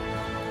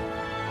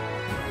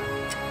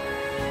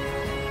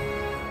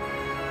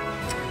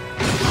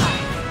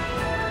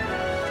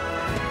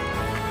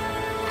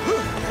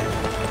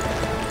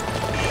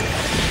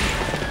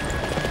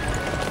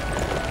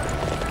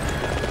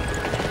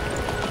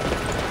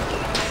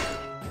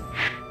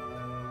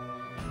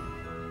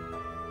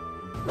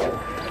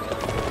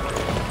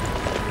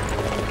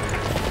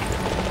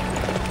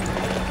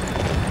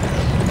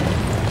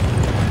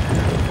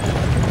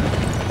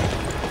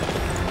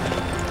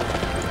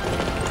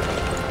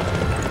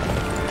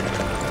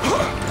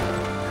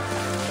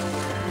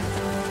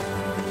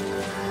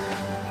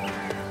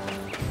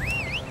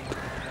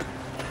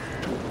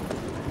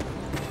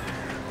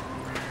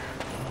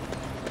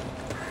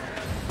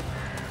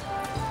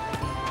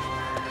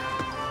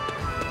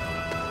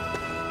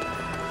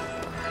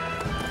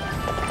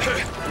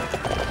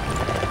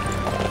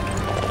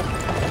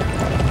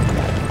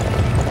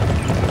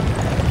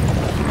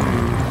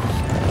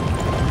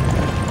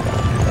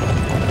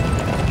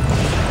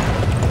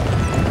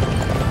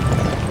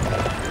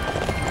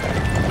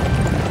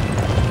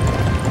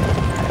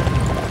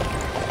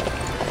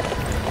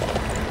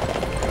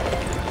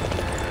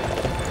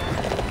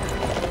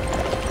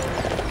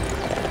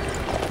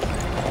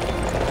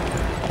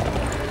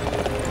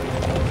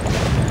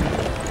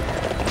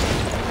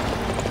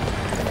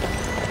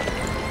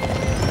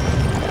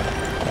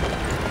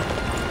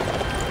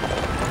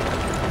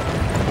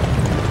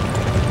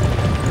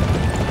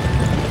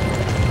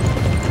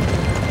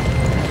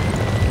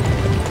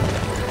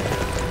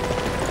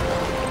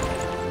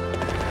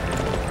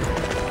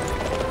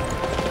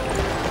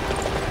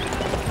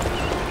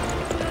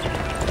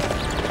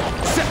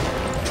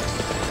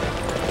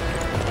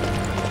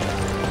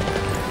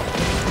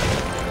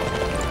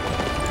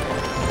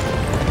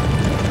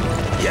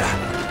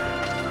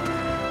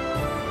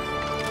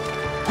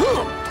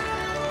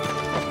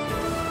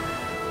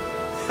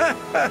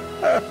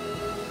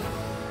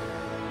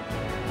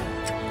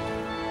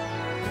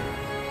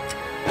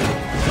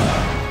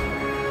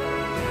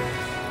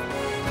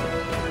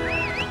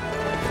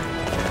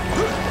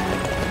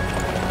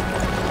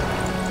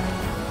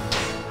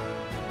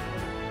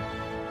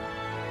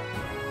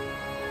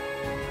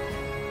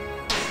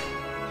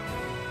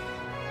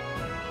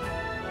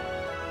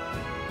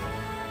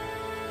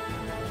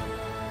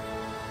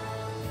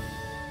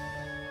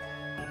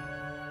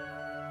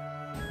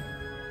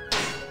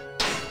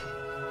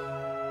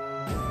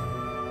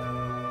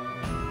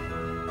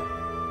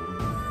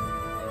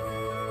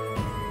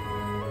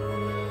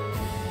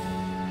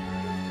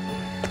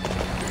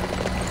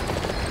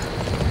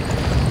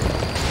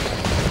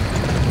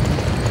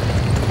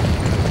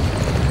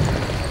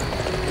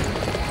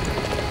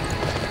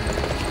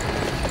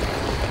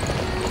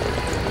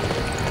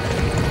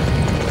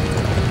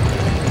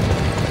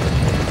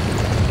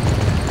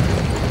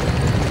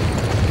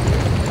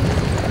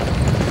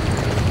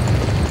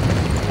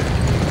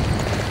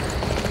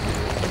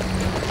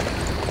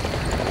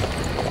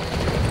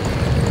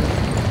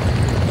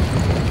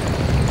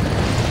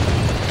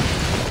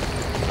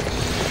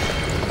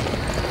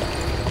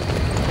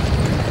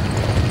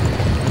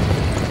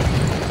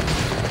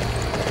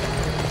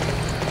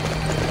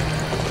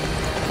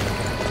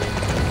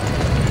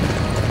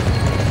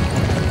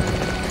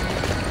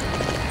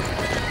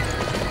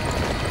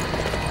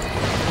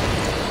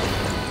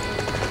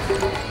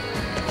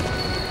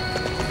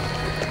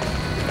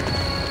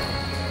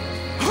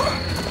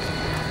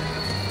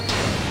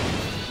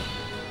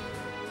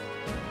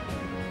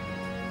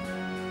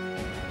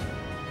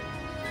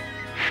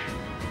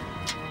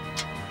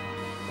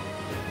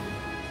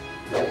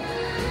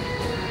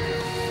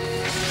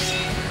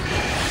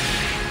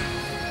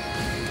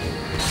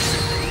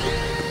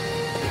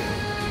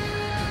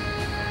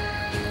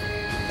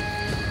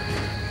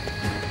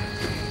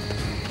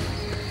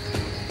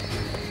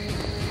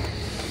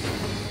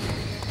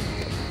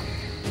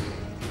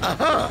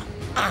 Uh-huh.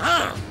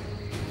 Uh-huh.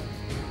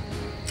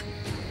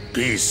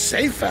 Be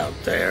safe out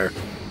there.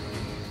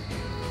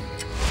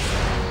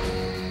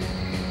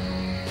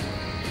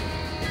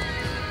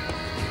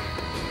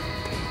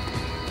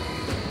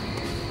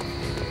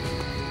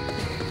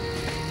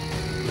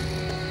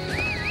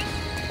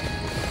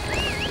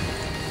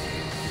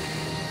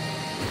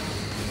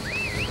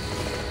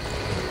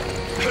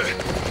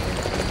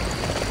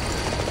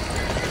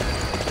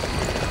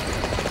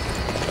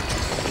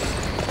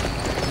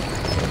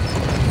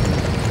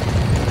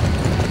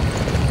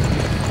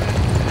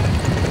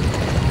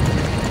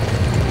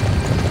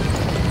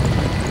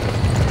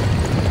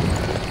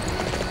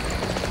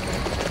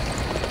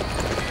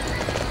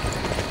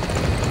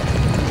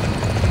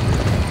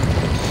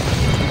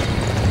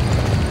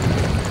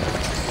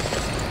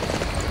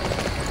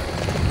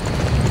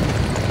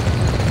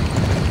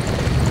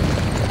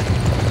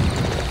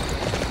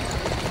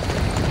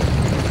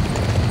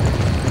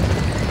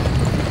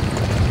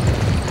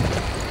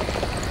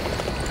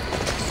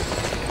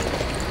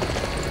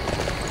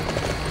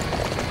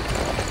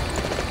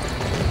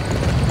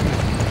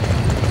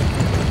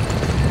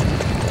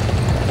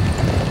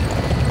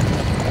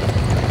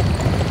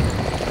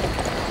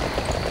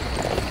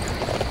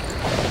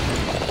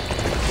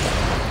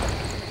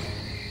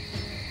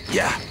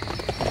 Yeah.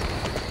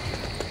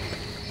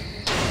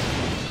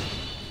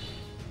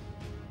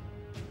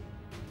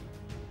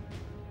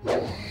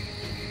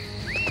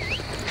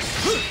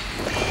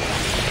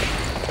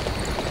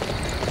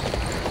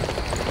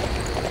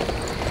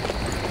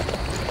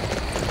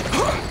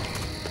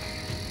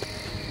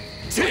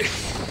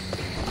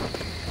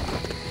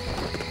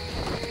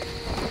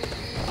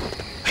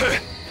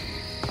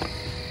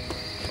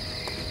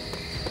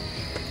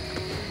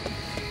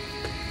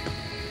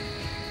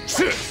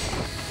 Sit!